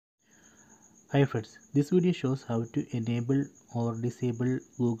Hi friends, this video shows how to enable or disable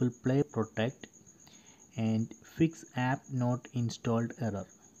Google Play Protect and fix app not installed error.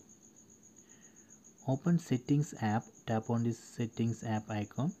 Open Settings app, tap on this Settings app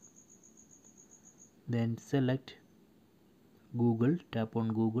icon, then select Google, tap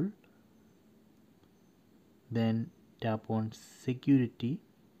on Google, then tap on Security,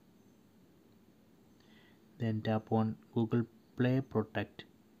 then tap on Google Play Protect.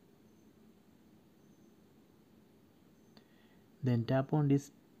 Then tap on this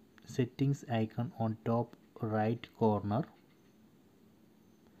settings icon on top right corner.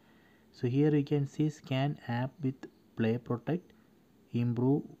 So here you can see scan app with Play Protect,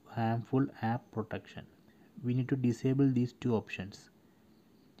 improve harmful app protection. We need to disable these two options.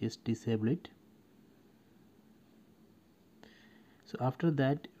 Just disable it. So after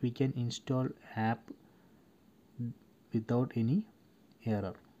that we can install app without any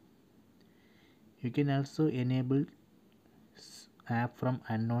error. You can also enable app from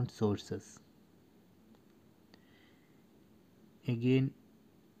unknown sources. Again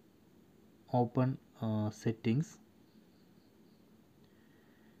open settings,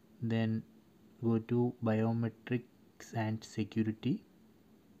 then go to biometrics and security,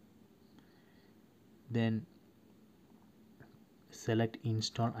 then select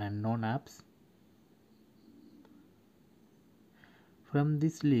install unknown apps. From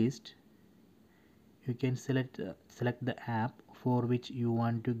this list you can select the app for which you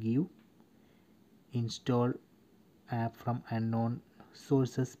want to give install app from unknown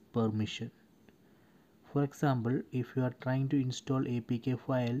sources permission. For example, if you are trying to install APK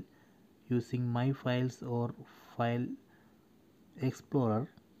file using My Files or File Explorer,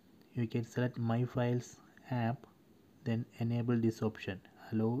 you can select My Files app, then enable this option,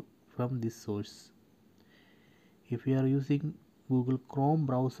 allow from this source. If you are using Google Chrome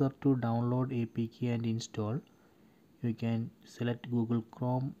browser to download APK and install, you can select Google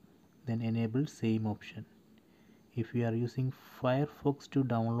Chrome, then enable same option. If you are using Firefox to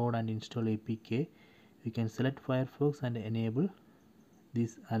download and install APK, you can select Firefox and enable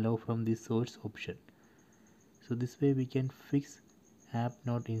this allow from this source option. So this way we can fix app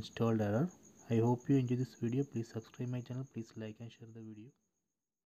not installed error. I hope you enjoy this video. Please subscribe my channel. Please like and share the video.